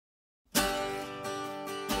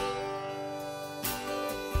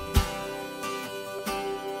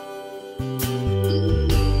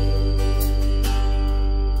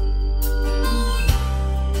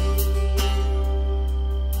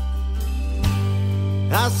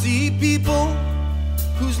I see people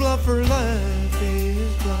whose love for life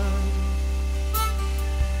is blind.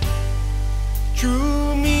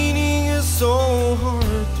 True meaning is so hard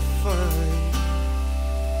to find.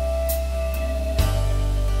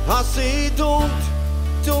 I say don't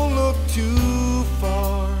look too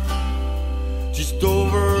far. Just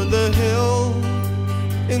over the hill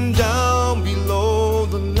and down below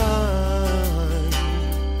the line.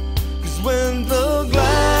 'Cause when the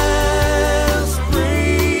glass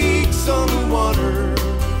breaks on the water,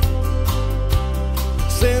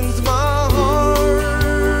 sends my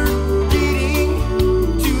heart beating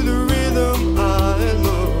to the rhythm I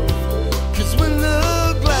love. 'Cause when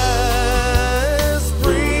the glass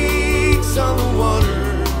breaks on the water,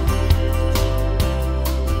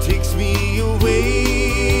 it takes me away.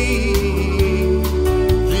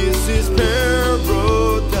 This is paradise.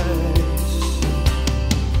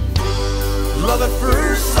 Love at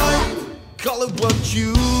first sight, call it what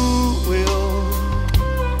you will.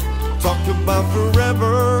 Talk about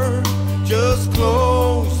forever, just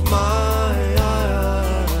close my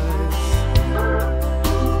eyes.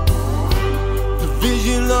 The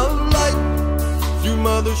vision of light through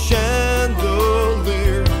mother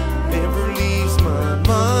chandelier